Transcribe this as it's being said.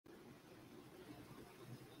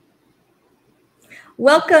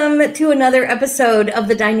Welcome to another episode of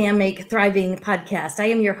the Dynamic Thriving podcast. I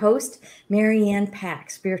am your host, Marianne Pack,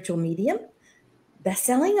 spiritual medium,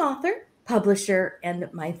 best-selling author, publisher,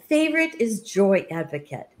 and my favorite is joy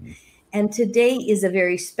advocate. And today is a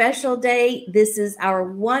very special day. This is our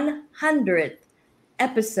 100th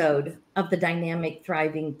episode of the Dynamic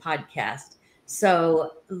Thriving podcast.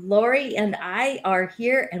 So Lori and I are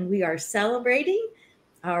here and we are celebrating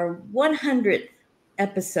our 100th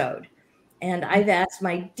episode. And I've asked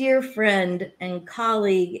my dear friend and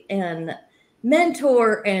colleague and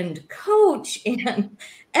mentor and coach and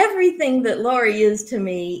everything that Lori is to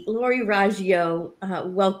me, Lori Raggio,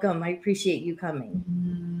 welcome. I appreciate you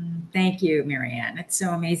coming. Thank you, Marianne. It's so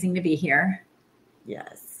amazing to be here.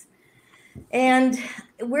 Yes. And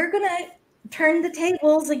we're going to turn the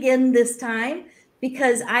tables again this time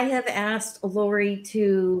because I have asked Lori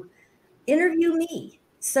to interview me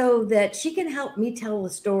so that she can help me tell the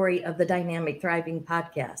story of the Dynamic Thriving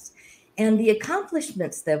podcast and the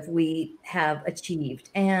accomplishments that we have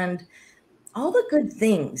achieved and all the good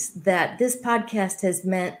things that this podcast has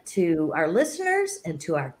meant to our listeners and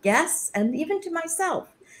to our guests and even to myself.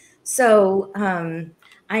 So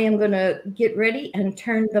I am going to get ready and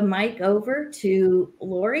turn the mic over to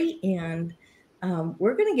Lori, and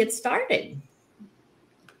we're going to get started.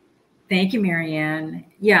 Thank you, Marianne.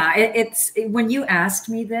 Yeah, it's when you asked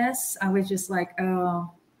me this, I was just like,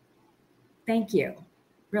 oh, thank you.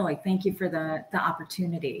 Really, thank you for the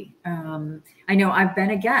opportunity. I know I've been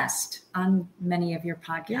a guest on many of your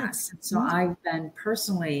podcasts, so I've been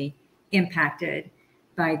personally impacted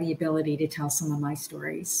by the ability to tell some of my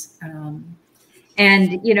stories.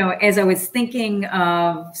 And, you know, as I was thinking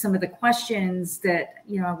of some of the questions that,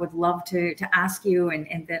 you know, I would love to ask you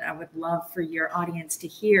and that I would love for your audience to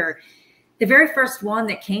hear, the very first one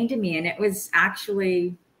that came to me, and it was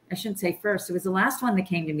actually, I shouldn't say first, it was the last one that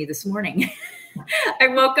came to me this morning. I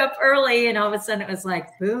woke up early and all of a sudden it was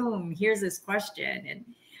like, boom, here's this question.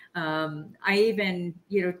 And I even,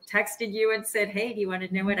 you know, texted you and said, hey, do you want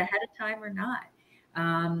to know it ahead of time or not?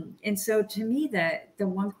 And so to me, the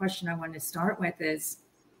one question I want to start with is,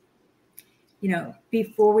 you know,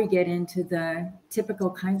 before we get into the typical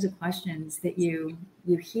kinds of questions that you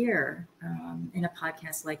hear in a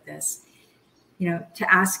podcast like this, you know,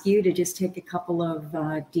 to ask you to just take a couple of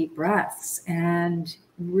deep breaths and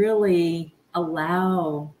really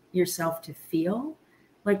allow yourself to feel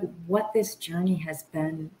like what this journey has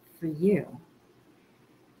been for you.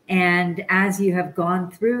 And as you have gone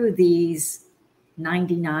through these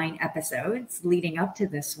 99 episodes leading up to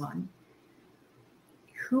this one,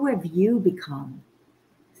 who have you become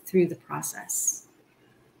through the process?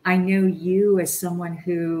 I know you as someone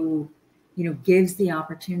who, you know, gives the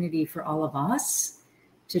opportunity for all of us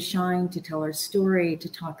to shine, to tell our story, to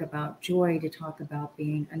talk about joy, to talk about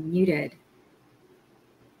being unmuted.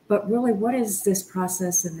 But really, what has this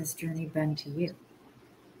process and this journey been to you?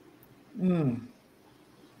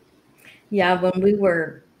 Yeah,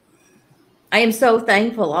 I am so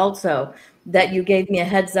thankful also that you gave me a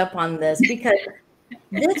heads up on this because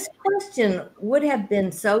this question would have been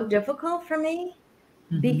so difficult for me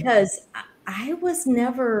because I was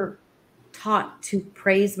never taught to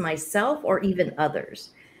praise myself or even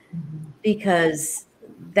others because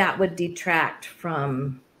that would detract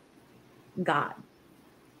from God.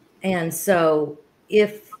 And so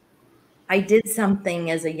if I did something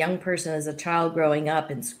as a young person, as a child growing up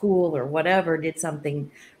in school or whatever, did something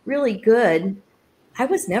really good, I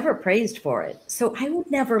was never praised for it. So I would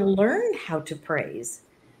never learn how to praise.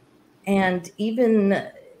 And even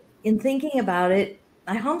in thinking about it,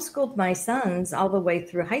 I homeschooled my sons all the way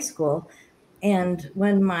through high school. And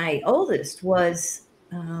when my oldest was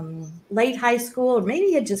late high school, or maybe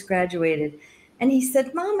he had just graduated, and he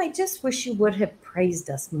said, Mom, I just wish you would have praised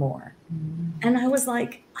us more. And I was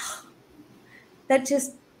like, oh, that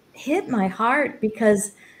just hit my heart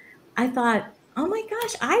because I thought, oh my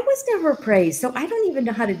gosh, I was never praised. So I don't even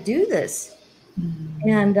know how to do this.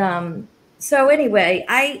 And so anyway,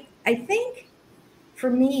 I think for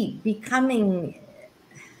me, becoming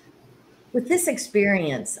with this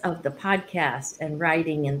experience of the podcast and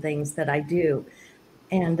writing and things that I do,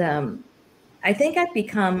 and I think I've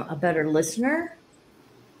become a better listener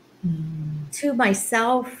to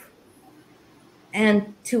myself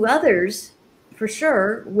and to others, for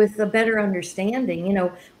sure, with a better understanding, you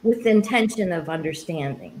know, with the intention of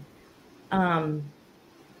understanding. And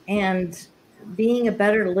being a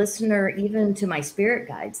better listener even to my spirit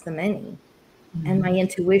guides, the many, and my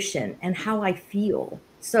intuition and how I feel.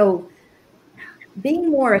 So being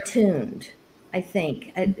more attuned, I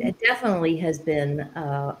think, it definitely has been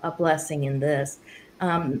a blessing in this.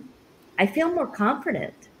 I feel more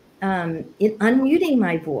confident in unmuting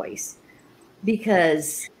my voice,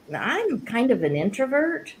 because I'm kind of an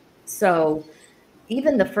introvert. So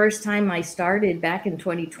even the first time I started back in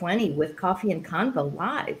 2020 with Coffee and Convo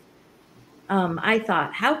Live, I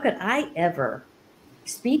thought, how could I ever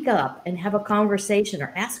speak up and have a conversation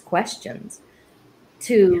or ask questions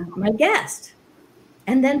to my guest?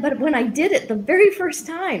 And then, but when I did it the very first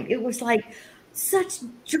time, it was like such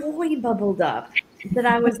joy bubbled up that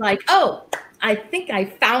I was like, oh, I think I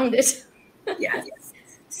found it. Yes.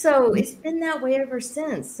 So it's been that way ever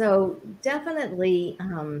since. So definitely,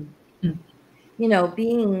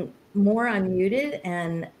 being more unmuted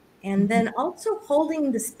and then also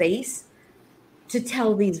holding the space to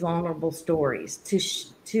tell these vulnerable stories,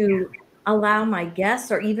 to allow my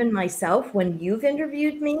guests or even myself, when you've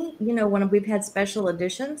interviewed me, when we've had special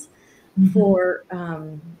editions for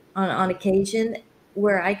on occasion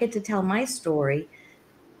where I get to tell my story,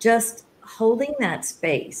 just holding that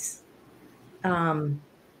space to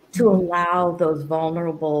allow those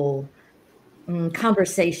vulnerable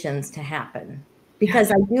conversations to happen.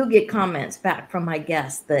 Because I do get comments back from my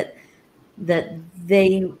guests that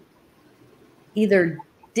they either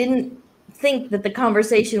didn't think that the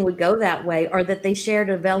conversation would go that way, or that they shared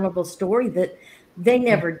a vulnerable story that they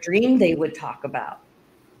never dreamed they would talk about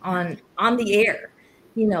on the air,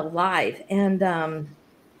 live. And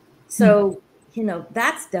so,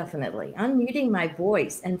 that's definitely unmuting my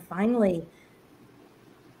voice and finally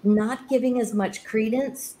not giving as much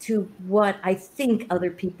credence to what I think other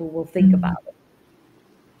people will think about it.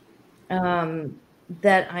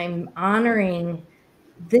 That I'm honoring,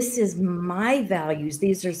 this is my values,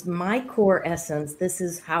 these are my core essence, this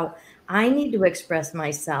is how I need to express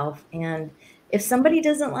myself. And if somebody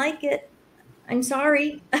doesn't like it, I'm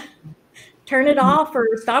sorry, turn it off or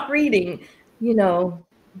stop reading,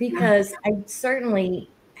 because I certainly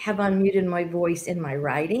have unmuted my voice in my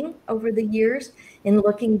writing over the years. In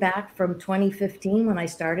looking back from 2015 when I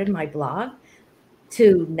started my blog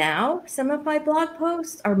to now, some of my blog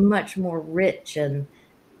posts are much more rich and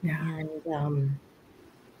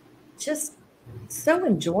just so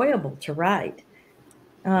enjoyable to write.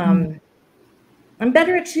 I'm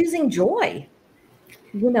better at choosing joy.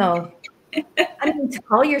 I mean, to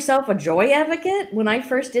call yourself a joy advocate, when I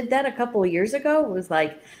first did that a couple of years ago, it was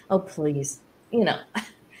like, oh, please,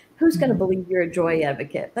 who's going to believe you're a joy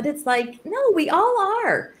advocate? But it's like, no, we all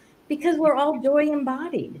are, because we're all joy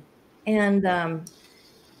embodied. And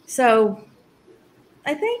so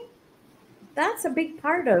I think that's a big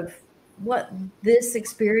part of what this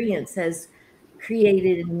experience has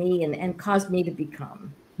created in me and caused me to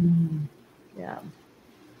become. Yeah.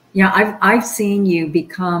 Yeah, I've seen you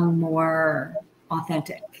become more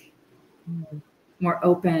authentic, more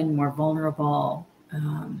open, more vulnerable,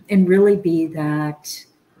 and really be that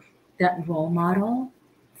role model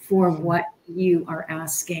for what you are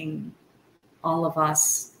asking all of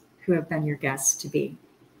us who have been your guests to be.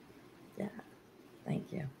 Yeah.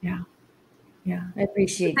 Thank you. Yeah. Yeah. I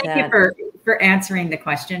appreciate that. Thank you for answering the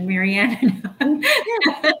question, Marianne.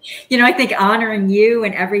 I think honoring you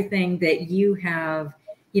and everything that you have,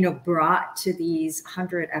 brought to these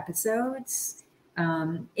 100 episodes,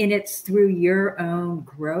 and it's through your own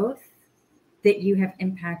growth that you have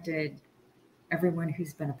impacted everyone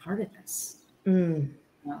who's been a part of this. I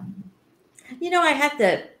had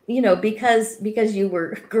to, because you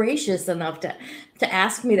were gracious enough to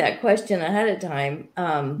ask me that question ahead of time,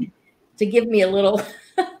 to give me a little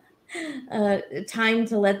time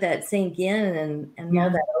to let that sink in and mull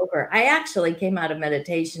that over. I actually came out of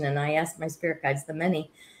meditation and I asked my spirit guides, the many,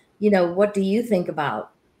 what do you think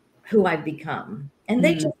about who I've become? And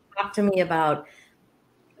they just talked to me about,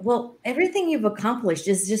 well, everything you've accomplished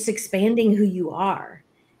is just expanding who you are.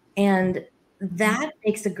 And that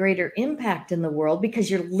makes a greater impact in the world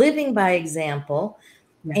because you're living by example.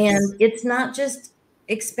 Yes. And it's not just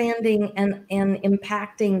expanding and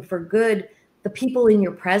impacting for good the people in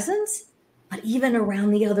your presence, but even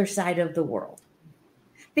around the other side of the world.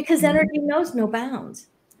 Because energy knows no bounds.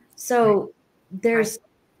 So there's,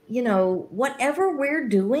 whatever we're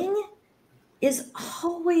doing is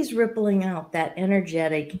always rippling out that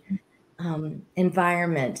energetic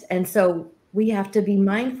environment. And so we have to be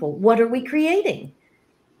mindful. What are we creating?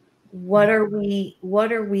 What are we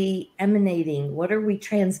emanating? What are we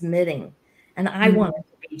transmitting? And I want it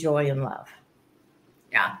to be joy and love.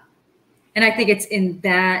 Yeah. And I think it's in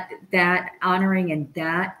that honoring and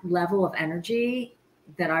that level of energy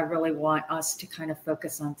that I really want us to kind of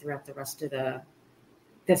focus on throughout the rest of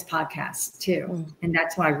this podcast too. And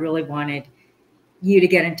that's why I really wanted you to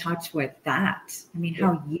get in touch with that. I mean,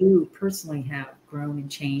 how you personally have grown and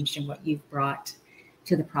changed and what you've brought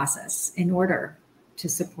to the process in order to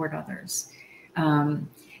support others.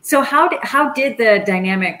 So how did the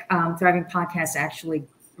Dynamic Thriving podcast actually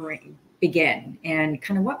begin, and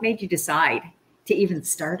kind of what made you decide to even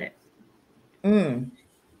start it?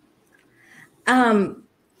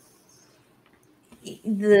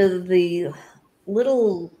 The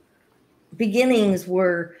little beginnings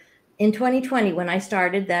were in 2020 when I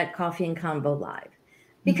started that Coffee and Convo Live,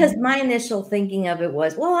 because my initial thinking of it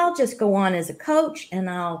was, well, I'll just go on as a coach and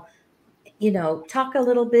I'll, talk a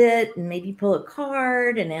little bit and maybe pull a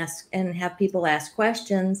card and ask and have people ask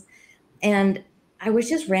questions. And I was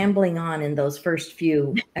just rambling on in those first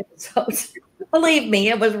few episodes. Believe me,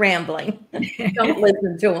 it was rambling. Don't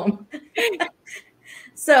listen to them.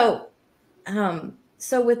 So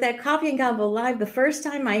with that Coffee and Convo Live, the first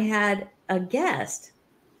time I had a guest,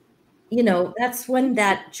 that's when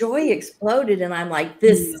that joy exploded. And I'm like,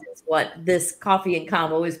 this is what this Coffee and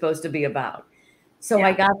Convo is supposed to be about. So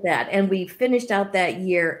I got that. And we finished out that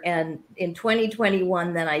year. And in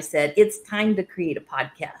 2021, then I said, it's time to create a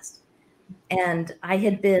podcast. And I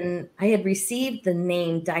had received the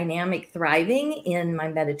name Dynamic Thriving in my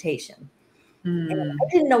meditation. And I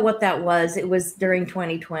didn't know what that was. It was during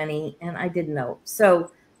 2020 and I didn't know.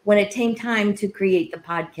 So when it came time to create the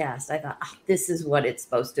podcast, I thought, this is what it's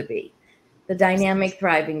supposed to be, the Dynamic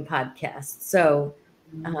Thriving podcast. So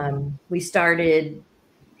we started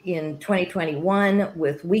in 2021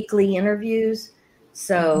 with weekly interviews.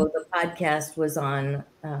 So the podcast was on,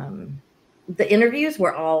 the interviews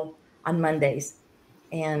were all on Mondays.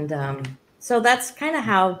 And so that's kind of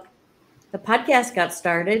how the podcast got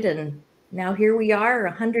started. And now here we are,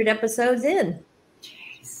 100 episodes in.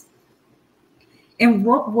 Jeez. And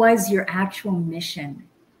what was your actual mission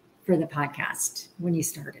for the podcast when you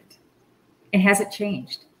started? And has it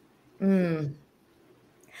changed?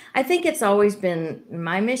 I think it's always been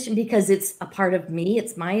my mission because it's a part of me.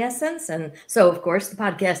 It's my essence. And so, of course, the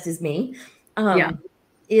podcast is me.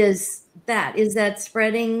 Is that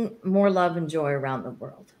spreading more love and joy around the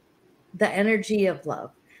world, the energy of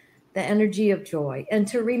love, the energy of joy, and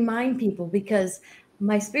to remind people, because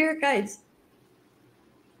my spirit guides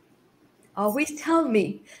always tell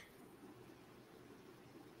me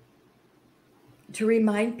to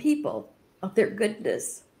remind people of their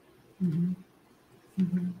goodness.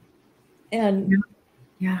 And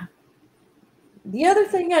the other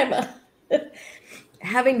thing I'm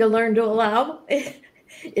having to learn to allow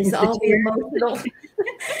is all the emotional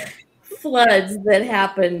floods that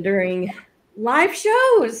happen during live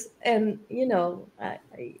shows. And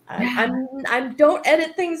I don't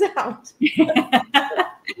edit things out.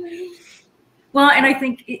 Well, and I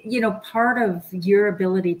think part of your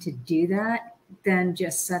ability to do that then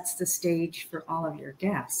just sets the stage for all of your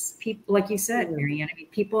guests. People, like you said, Marianne, I mean,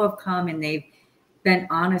 people have come and they've been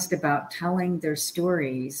honest about telling their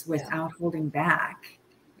stories without holding back.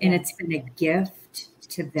 And it's been a gift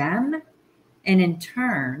to them. And in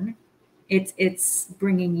turn, it's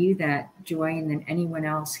bringing you that joy, and then anyone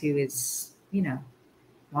else who is,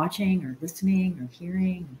 watching or listening or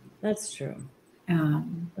hearing. That's true.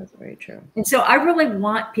 That's very true. And so I really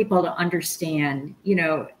want people to understand,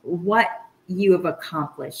 what you have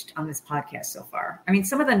accomplished on this podcast so far. I mean,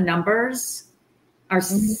 some of the numbers are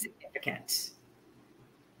significant.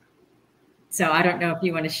 So I don't know if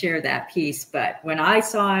you want to share that piece, but when I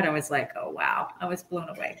saw it, I was like, oh, wow, I was blown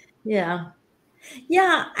away. Yeah.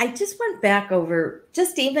 I just went back over,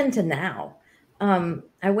 just even to now.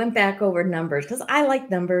 I went back over numbers because I like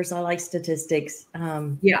numbers. I like statistics. I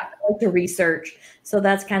like to research. So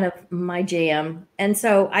that's kind of my jam. And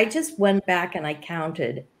so I just went back and I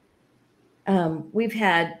counted. We've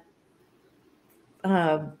had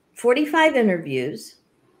 45 interviews.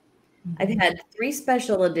 I've had 3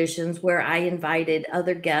 special editions where I invited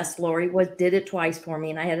other guests. Lori did it twice for me,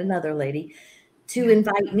 and I had another lady to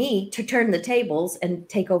invite me to turn the tables and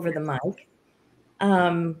take over the mic.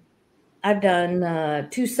 I've done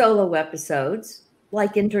 2 solo episodes,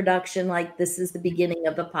 like introduction, like this is the beginning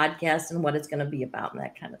of the podcast and what it's going to be about and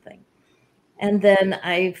that kind of thing. And then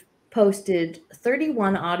I've posted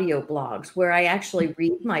 31 audio blogs where I actually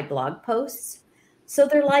read my blog posts. So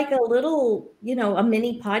they're like a little, a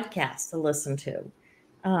mini podcast to listen to.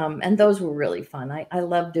 And those were really fun. I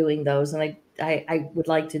love doing those, and I would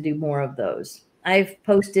like to do more of those. I've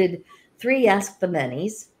posted 3 Ask the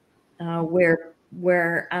Manys,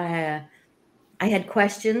 where I had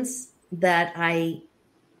questions that I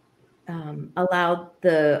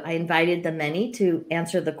invited the many to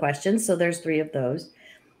answer the questions. So there's 3 of those.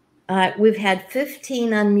 We've had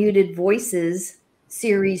 15 Unmuted Voices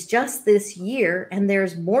series just this year, and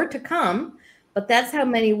there's more to come, but that's how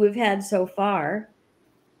many we've had so far.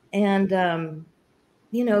 And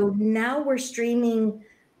now we're streaming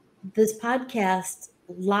this podcast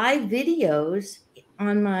live videos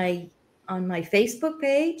on my Facebook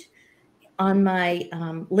page, on my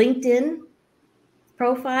LinkedIn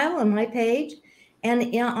profile, on my page,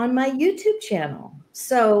 and on my YouTube channel.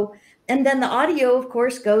 So, and then the audio, of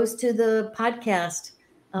course, goes to the podcast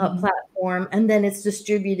platform, and then it's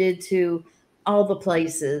distributed to all the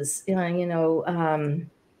places,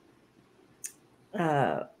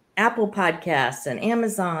 Apple Podcasts and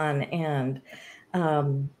Amazon and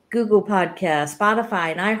Google Podcasts,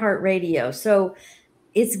 Spotify, and iHeartRadio. So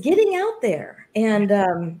it's getting out there.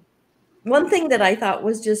 And one thing that I thought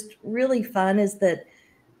was just really fun is that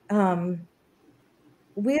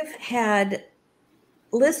we've had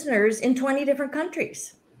listeners in 20 different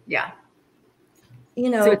countries. Yeah.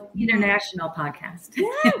 So it's an international podcast.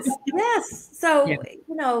 Yes. So,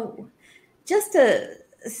 just to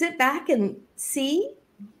sit back and see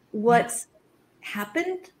what's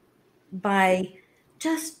happened by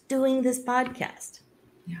just doing this podcast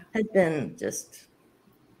has been just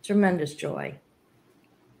tremendous joy.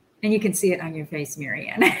 And you can see it on your face,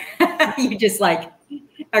 Marianne. You just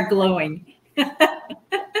are glowing.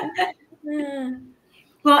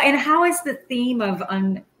 Well, and how has the theme of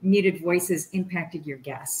unmuted voices impacted your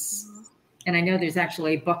guests? And I know there's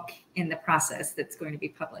actually a book in the process that's going to be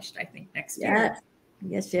published, I think, next year.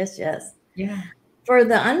 Yes. Yeah. For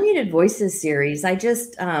the Unmuted Voices series, I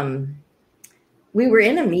just, we were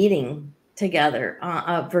in a meeting together,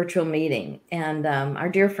 a virtual meeting, and our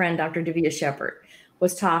dear friend, Dr. Davia Shepherd,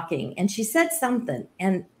 was talking, and she said something,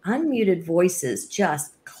 and Unmuted Voices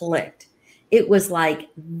just clicked. It was like,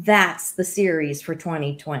 that's the series for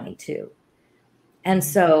 2022. And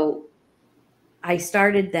so I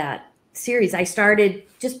started that series. I started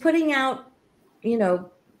just putting out, the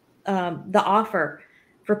offer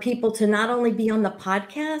for people to not only be on the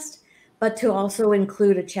podcast, but to also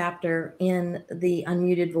include a chapter in the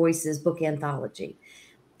Unmuted Voices book anthology.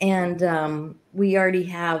 And we already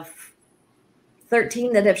have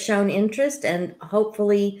 13 that have shown interest, and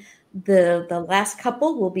hopefully the last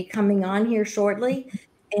couple will be coming on here shortly.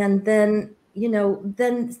 And then,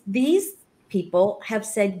 then these people have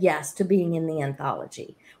said yes to being in the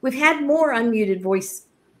anthology. We've had more Unmuted Voice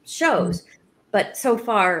shows, but so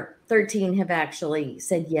far 13 have actually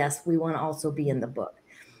said, yes, we want to also be in the book.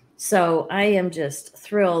 So I am just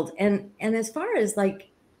thrilled. And as far as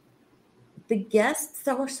the guests,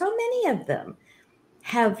 so many of them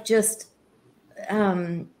have just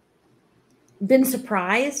been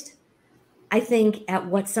surprised, I think, at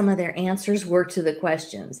what some of their answers were to the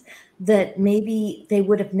questions, that maybe they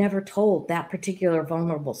would have never told that particular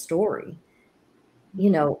vulnerable story,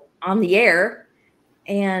 on the air.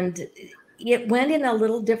 And it went in a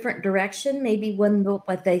little different direction, maybe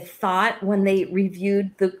what they thought when they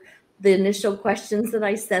reviewed the initial questions that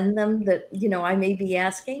I send them that, I may be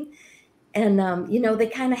asking. And, they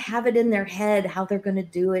kind of have it in their head how they're going to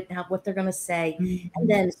do it, what they're going to say. And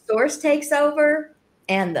then Source takes over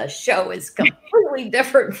and the show is completely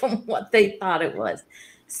different from what they thought it was.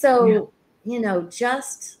 So,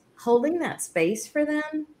 just holding that space for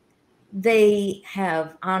them, they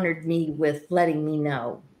have honored me with letting me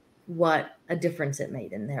know what a difference it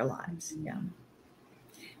made in their lives. Yeah.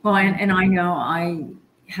 Well, and I know I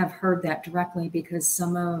have heard that directly because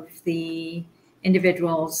some of the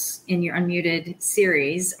individuals in your Unmuted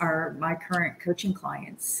series are my current coaching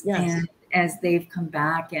clients. Yes. And as they've come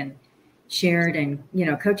back and shared and,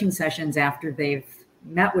 coaching sessions after they've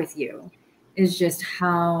met with you, is just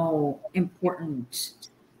how important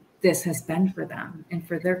this has been for them and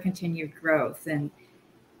for their continued growth and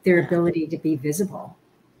their ability to be visible.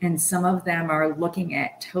 And some of them are looking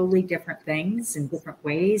at totally different things and different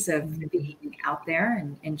ways of being out there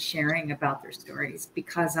and sharing about their stories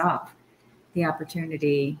because of the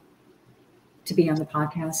opportunity to be on the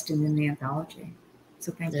podcast and in the anthology.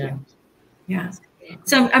 So thank you. Yeah.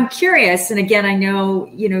 So I'm curious. And again, I know,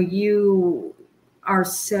 you are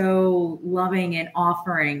so loving and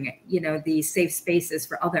offering, these safe spaces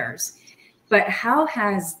for others, but how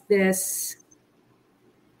has this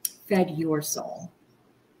fed your soul?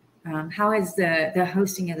 How has the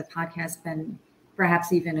hosting of the podcast been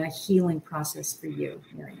perhaps even a healing process for you,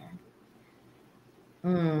 Marianne?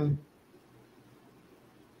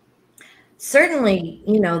 Certainly,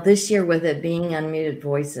 this year with it being Unmuted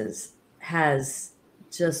Voices has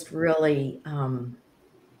just really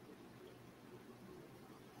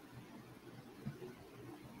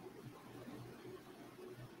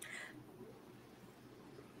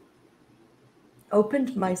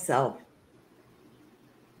opened myself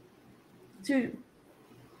to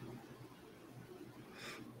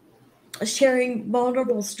sharing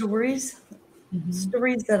vulnerable stories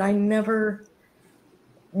stories that I never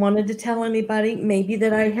wanted to tell anybody, maybe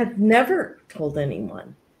that I had never told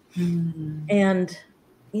anyone. And,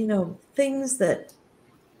 things that,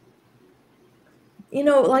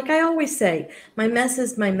 like I always say, my mess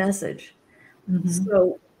is my message.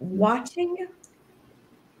 So watching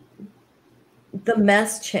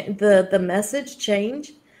the the message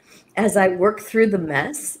change as I work through the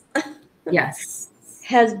mess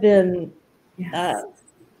has been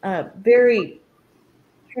very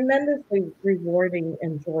tremendously rewarding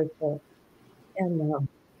and joyful. And I'm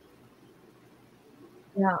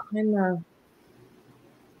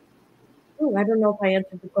I don't know if I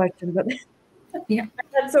answered the question, but Yeah.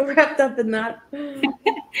 I got so wrapped up in that.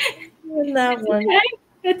 One. Okay.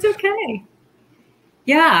 It's okay.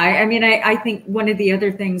 Yeah, I mean, I think one of the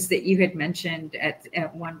other things that you had mentioned at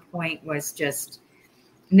one point was just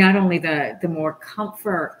not only the more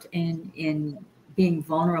comfort in being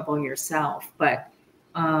vulnerable yourself, but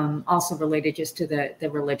also related just to the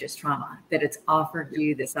religious trauma, that it's offered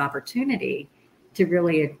you this opportunity to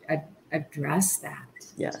really address that.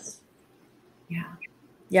 Yes. Yeah.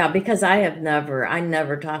 Yeah, because I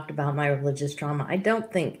never talked about my religious trauma. I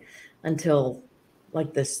don't think until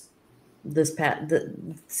like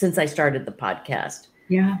since I started the podcast.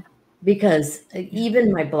 Yeah. Because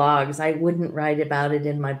even my blogs, I wouldn't write about it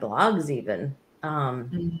in my blogs even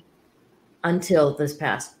until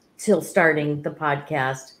till starting the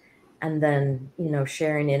podcast, and then,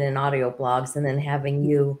 sharing it in audio blogs, and then having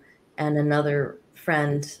you and another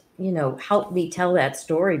friend, help me tell that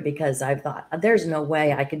story, because I thought there's no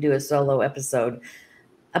way I could do a solo episode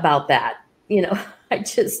about that. I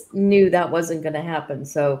just knew that wasn't going to happen.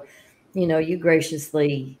 So, you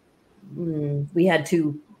graciously, we had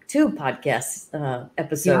two podcast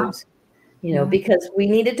episodes, because we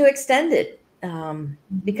needed to extend it,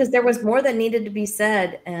 because there was more that needed to be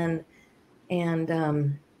said, and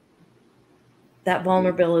that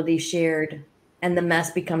vulnerability shared, and the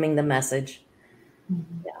mess becoming the message.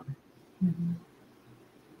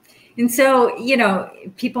 And so,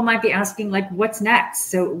 people might be asking, like, what's next?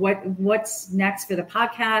 So what's next for the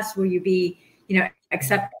podcast? Will you be,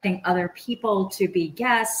 accepting other people to be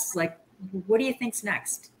guests? Like, what do you think's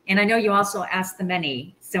next? And I know you also asked the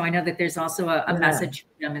many, so I know that there's also a message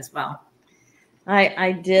for them as well.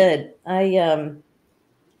 I did. When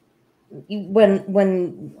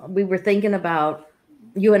we were thinking about,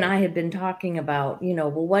 you and I had been talking about,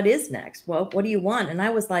 well, what is next? Well, what do you want? And I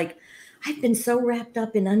was like, I've been so wrapped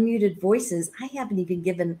up in unmuted voices, I haven't even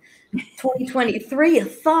given 2023 a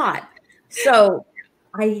thought. So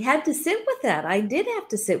I had to sit with that. I did have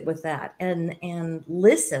to sit with that and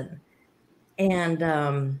listen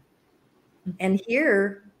and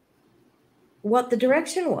hear what the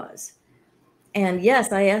direction was. And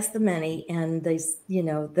yes, I asked the many, and they,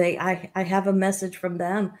 I have a message from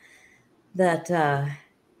them that,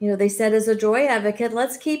 they said, as a joy advocate,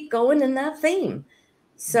 let's keep going in that theme.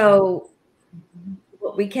 So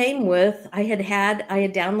what we came with, I had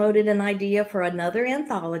downloaded an idea for another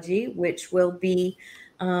anthology, which will be,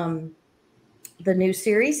 the new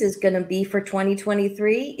series is going to be for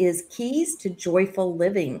 2023 is Keys to Joyful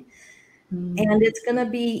Living. And it's going to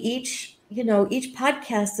be each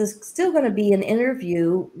podcast is still going to be an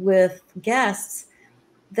interview with guests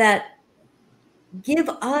that give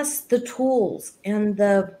us the tools and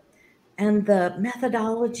the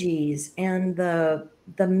methodologies and the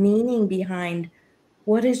meaning behind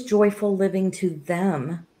what is joyful living to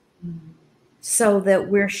them, so that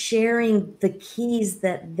we're sharing the keys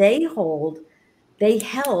that they held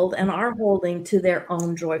and are holding to their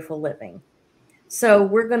own joyful living. So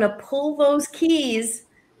we're going to pull those keys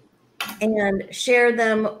and share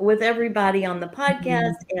them with everybody on the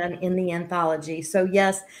podcast and in the anthology. So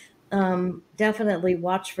yes, definitely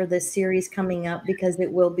watch for this series coming up, because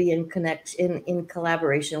it will be in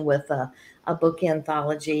collaboration with a book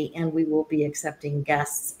anthology, and we will be accepting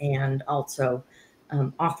guests and also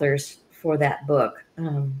authors for that book.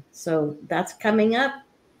 So that's coming up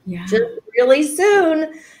just really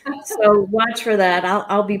soon. So watch for that.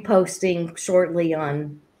 I'll be posting shortly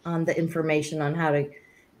on the information on how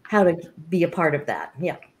to be a part of that.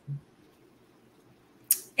 Yeah.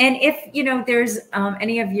 And if, there's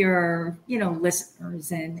any of your,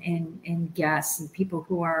 listeners and guests and people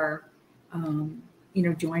who are,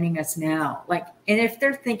 joining us now, and if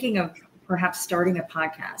they're thinking of perhaps starting a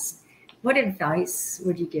podcast, what advice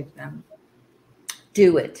would you give them?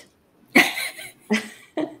 Do it.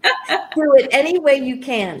 Do it any way you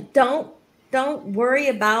can. Don't worry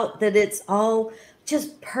about that it's all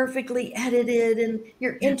just perfectly edited and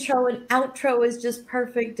your intro and outro is just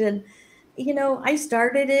perfect. And, I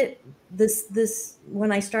started it this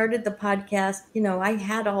when I started the podcast, I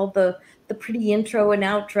had all the pretty intro and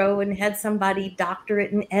outro and had somebody doctor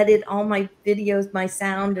it and edit all my videos, my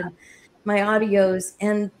sound and my audios.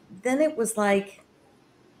 And then it was like,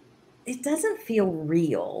 it doesn't feel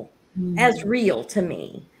real as real to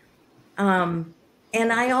me. And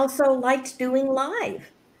I also liked doing live.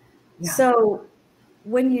 Yeah. So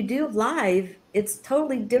when you do live, it's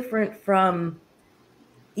totally different from,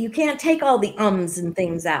 you can't take all the ums and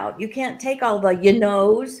things out. You can't take all the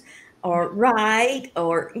knows or right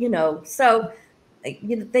or, so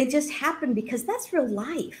they just happen because that's real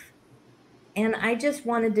life. And I just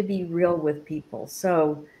wanted to be real with people.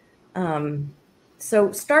 So,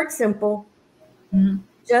 start simple. Mhm.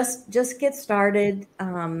 Just get started.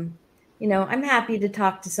 I'm happy to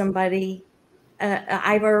talk to somebody.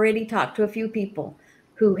 I've already talked to a few people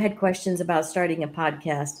who had questions about starting a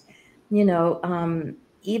podcast.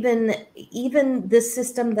 Even this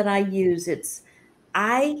system that I use,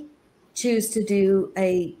 I choose to do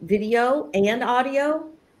a video and audio.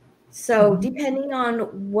 So depending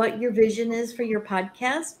on what your vision is for your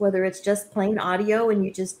podcast, whether it's just plain audio and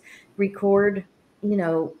you just record,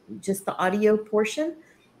 just the audio portion.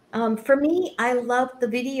 For me, I love the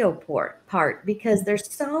video part because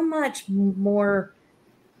there's so much more.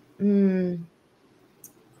 When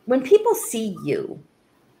people see you,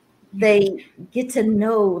 they get to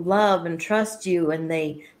know, love, and trust you, and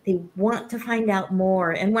they want to find out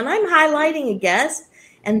more. And when I'm highlighting a guest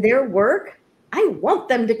and their work, I want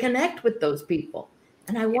them to connect with those people,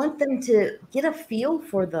 and I want them to get a feel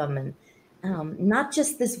for them, and not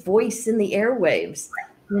just this voice in the airwaves.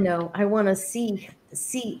 I want to see.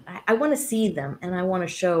 I want to see them, and I want to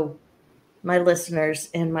show my listeners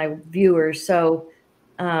and my viewers. So.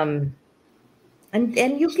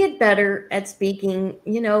 And you get better at speaking.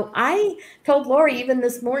 I told Lori even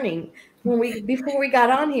this morning before we got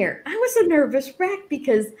on here, I was a nervous wreck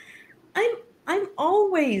because I'm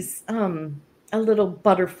always a little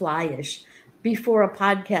butterflyish before a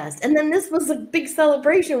podcast. And then this was a big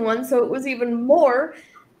celebration one, so it was even more.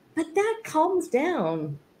 But that calms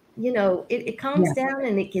down. It calms down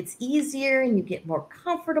and it gets easier and you get more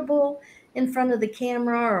comfortable in front of the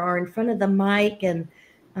camera or in front of the mic. And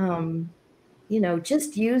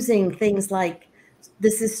just using things like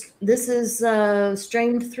this is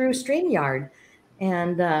streamed through StreamYard,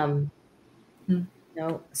 and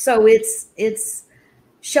so it's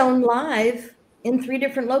shown live in 3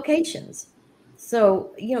 different locations.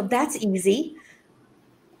 So that's easy.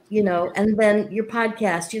 And then your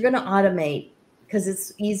podcast, you're going to automate because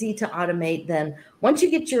it's easy to automate. Then once you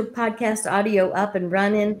get your podcast audio up and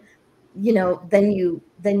running, then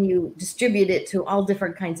you distribute it to all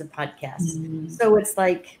different kinds of podcasts. So it's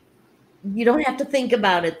like, you don't have to think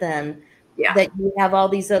about it then that you have all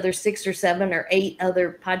these other 6 or 7 or 8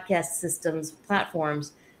 other podcast systems,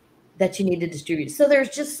 platforms that you need to distribute. So there's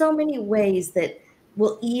just so many ways that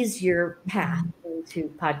will ease your path into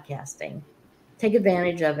podcasting. Take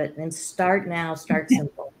advantage of it and start now, start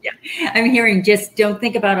simple. Yeah. I'm hearing, just don't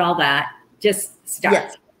think about all that. Just start.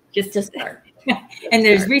 Yes. Just start. And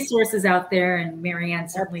there's resources out there, and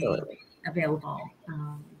Marianne's certainly available.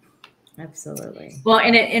 Absolutely. Well,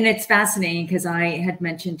 and it's fascinating because I had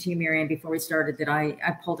mentioned to you, Marianne, before we started that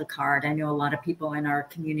I pulled a card. I know a lot of people in our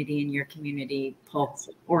community, in your community, pull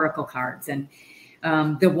oracle cards. And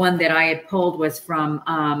the one that I had pulled was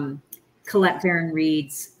from Colette Baron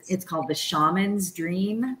Reed's, it's called the Shaman's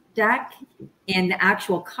Dream deck. And the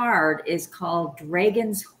actual card is called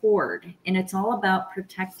Dragon's Hoard. And it's all about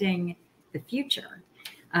protecting the future.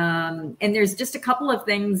 And there's just a couple of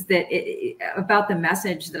things that about the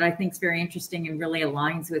message that I think is very interesting and really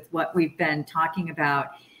aligns with what we've been talking about.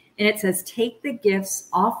 And it says, take the gifts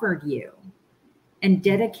offered you and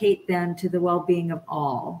dedicate them to the well-being of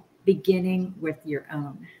all, beginning with your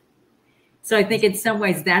own. So I think in some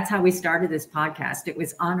ways, that's how we started this podcast. It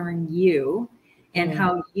was honoring you and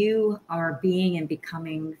how you are being and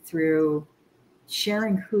becoming through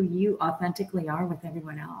sharing who you authentically are with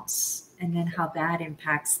everyone else, and then how that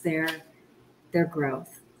impacts their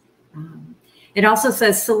growth. It also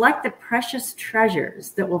says, select the precious treasures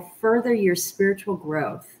that will further your spiritual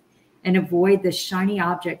growth and avoid the shiny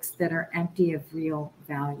objects that are empty of real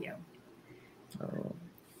value.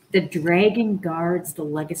 The dragon guards the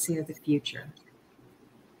legacy of the future.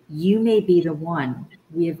 You may be the one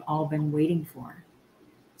we have all been waiting for.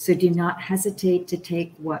 So do not hesitate to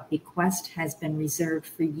take what bequest has been reserved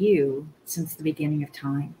for you since the beginning of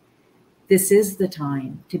time. This is the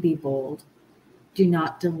time to be bold. Do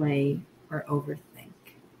not delay or overthink.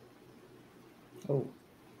 Oh,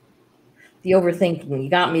 the overthinking, you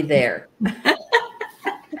got me there.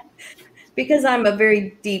 because I'm a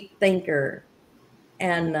very deep thinker.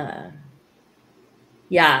 And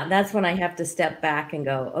yeah, that's when I have to step back and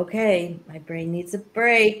go, okay, my brain needs a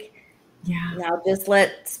break. Yeah. Now just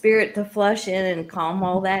let spirit to flush in and calm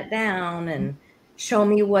all that down and show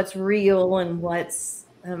me what's real and what's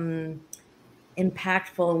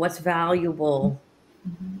impactful and what's valuable.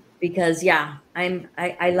 Mm-hmm. Because yeah,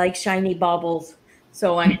 I like shiny baubles.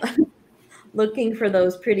 So I'm looking for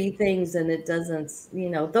those pretty things, and it doesn't,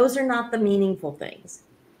 those are not the meaningful things.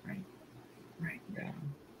 Right. Right. Yeah.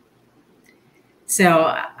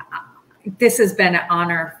 So this has been an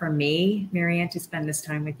honor for me, Marianne, to spend this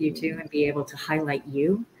time with you too and be able to highlight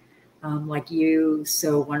you, like you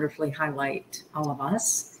so wonderfully highlight all of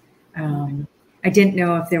us. I didn't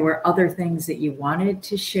know if there were other things that you wanted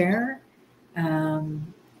to share.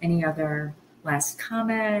 Any other last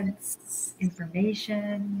comments,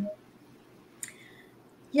 information?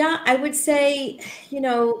 Yeah, I would say,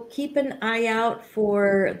 keep an eye out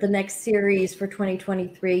for the next series for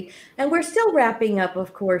 2023. And we're still wrapping up,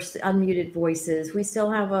 of course, Unmuted Voices. We still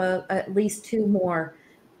have at least 2 more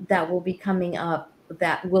that will be coming up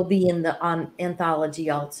that will be in the anthology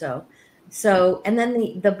also. So, and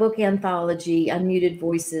then the book anthology, Unmuted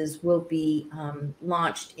Voices, will be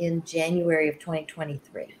launched in January of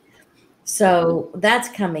 2023. So that's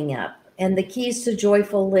coming up. And the keys to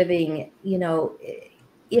joyful living,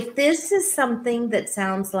 if this is something that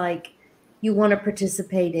sounds like you want to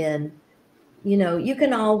participate in, you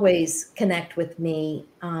can always connect with me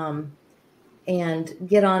and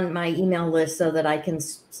get on my email list so that I can,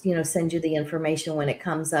 send you the information when it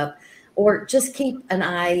comes up, or just keep an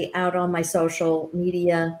eye out on my social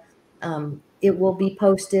media. It will be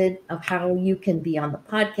posted of how you can be on the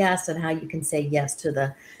podcast and how you can say yes to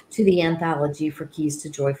the anthology for Keys to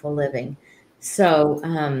Joyful Living. So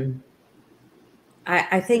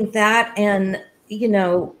I think that, and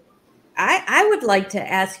I would like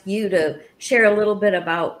to ask you to share a little bit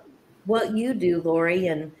about what you do, Lori,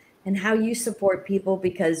 and how you support people,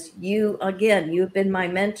 because you've been my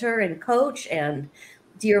mentor and coach and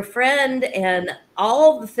dear friend and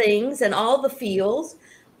all the things and all the feels.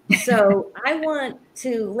 So I want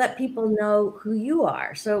to let people know who you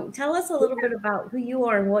are. So tell us a little bit about who you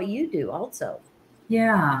are and what you do also.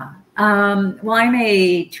 Yeah. Well, I'm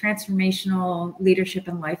a transformational leadership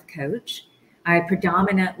and life coach. I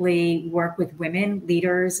predominantly work with women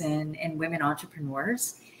leaders and women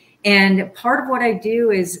entrepreneurs. And part of what I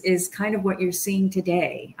do is kind of what you're seeing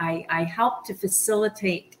today. I help to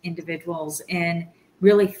facilitate individuals in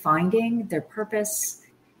really finding their purpose,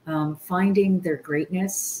 finding their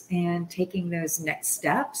greatness, and taking those next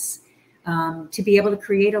steps to be able to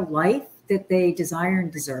create a life that they desire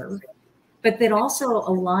and deserve, but that also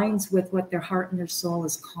aligns with what their heart and their soul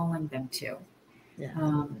is calling them to.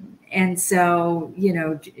 Yeah. And so,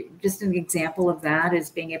 just an example of that is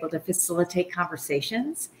being able to facilitate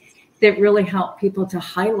conversations that really help people to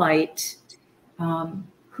highlight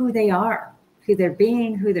who they are, who they're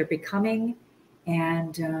being, who they're becoming,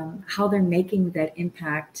 and how they're making that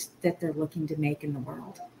impact that they're looking to make in the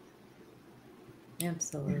world.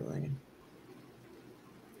 Absolutely.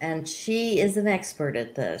 And she is an expert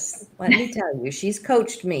at this. Let me tell you, she's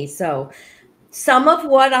coached me. So some of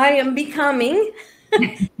what I am becoming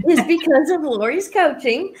is because of Lori's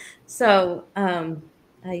coaching. So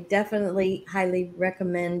I definitely highly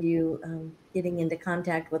recommend you getting into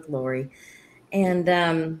contact with Lori.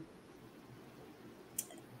 And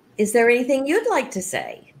is there anything you'd like to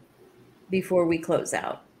say before we close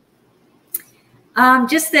out?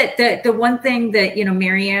 Just that the one thing that,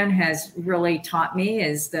 Marianne has really taught me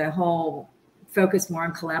is the whole focus more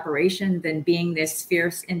on collaboration than being this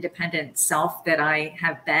fierce, independent self that I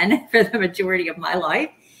have been for the majority of my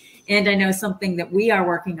life. And I know something that we are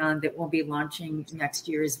working on that we'll be launching next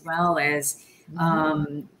year as well as,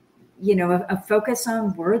 a focus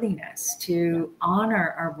on worthiness, to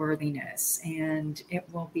honor our worthiness. And it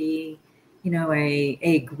will be,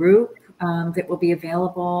 a group that will be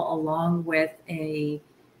available along with a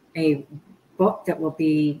book that will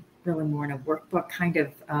be really more in a workbook kind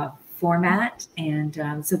of format.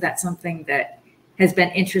 And so that's something that has been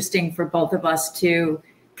interesting for both of us to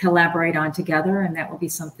collaborate on together. And that will be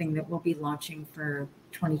something that we'll be launching for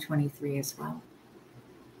 2023 as well.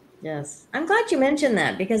 Yes. I'm glad you mentioned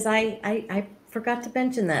that, because I forgot to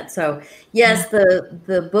mention that. So yes,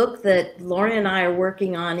 the book that Lauren and I are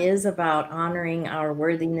working on is about honoring our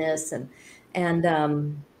worthiness, and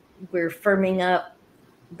we're firming up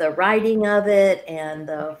the writing of it and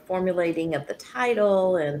the formulating of the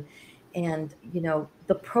title and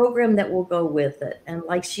the program that will go with it. And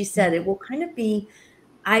like she said, it will kind of be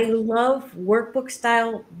I love workbook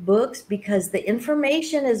style books because the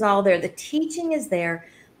information is all there. The teaching is there,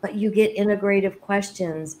 but you get integrative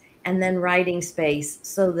questions and then writing space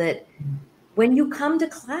so that when you come to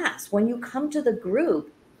class, when you come to the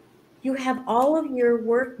group, you have all of your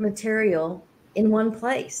work material in one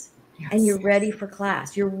place. Yes. And you're ready for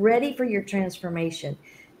class. You're ready for your transformation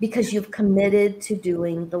because you've committed to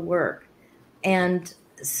doing the work. And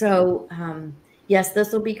so, yes,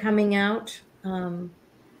 this will be coming out. And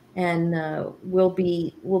we'll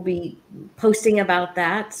be posting about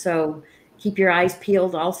that. So keep your eyes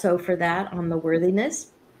peeled also for that on the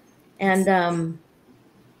worthiness. And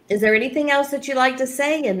is there anything else that you'd like to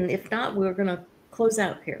say? And if not, we're going to close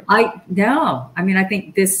out here. No. I mean, I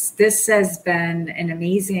think this has been an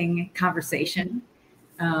amazing conversation.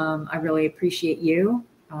 I really appreciate you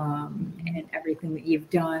and everything that you've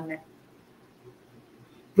done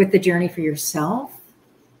with the journey for yourself,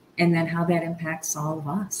 and then how that impacts all of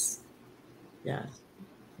us. Yes.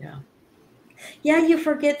 Yeah. Yeah, you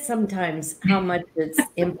forget sometimes how much it's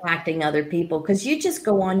impacting other people because you just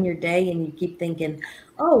go on your day and you keep thinking,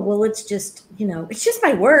 oh, well, it's just, it's just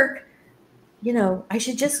my work. I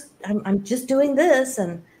should just, I'm just doing this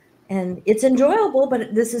and it's enjoyable,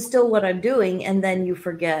 but this is still what I'm doing. And then you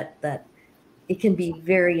forget that it can be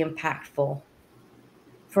very impactful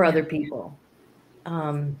for other people.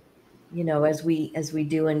 As we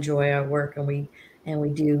do enjoy our work and we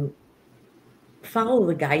do follow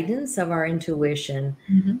the guidance of our intuition.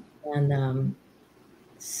 Mm-hmm. And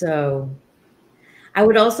so I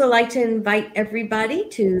would also like to invite everybody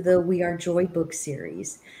to the We Are Joy book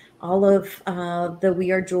series. All of the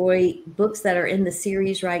We Are Joy books that are in the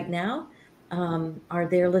series right now are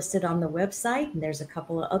there listed on the website, and there's a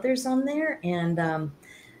couple of others on there. And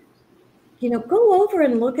go over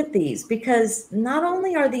and look at these because not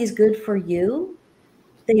only are these good for you,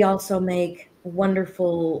 they also make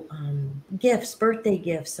wonderful gifts, birthday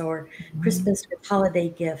gifts, or Christmas or holiday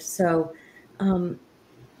gifts. So,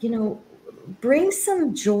 bring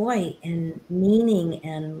some joy and meaning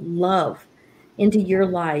and love into your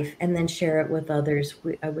life and then share it with others.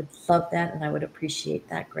 I would love that, and I would appreciate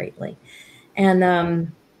that greatly. And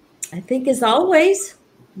I think, as always,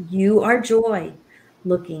 you are joy,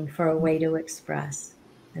 looking for a way to express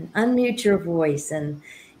and unmute your voice and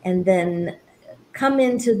then come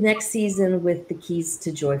into next season with the keys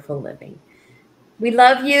to joyful living. We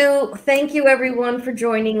love you. Thank you, everyone, for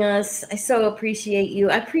joining us. I so appreciate you.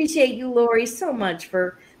 I appreciate you, Lori, so much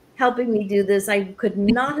for helping me do this. I could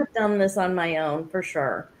not have done this on my own, for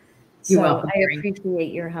sure. You're welcome. I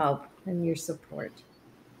appreciate your help and your support.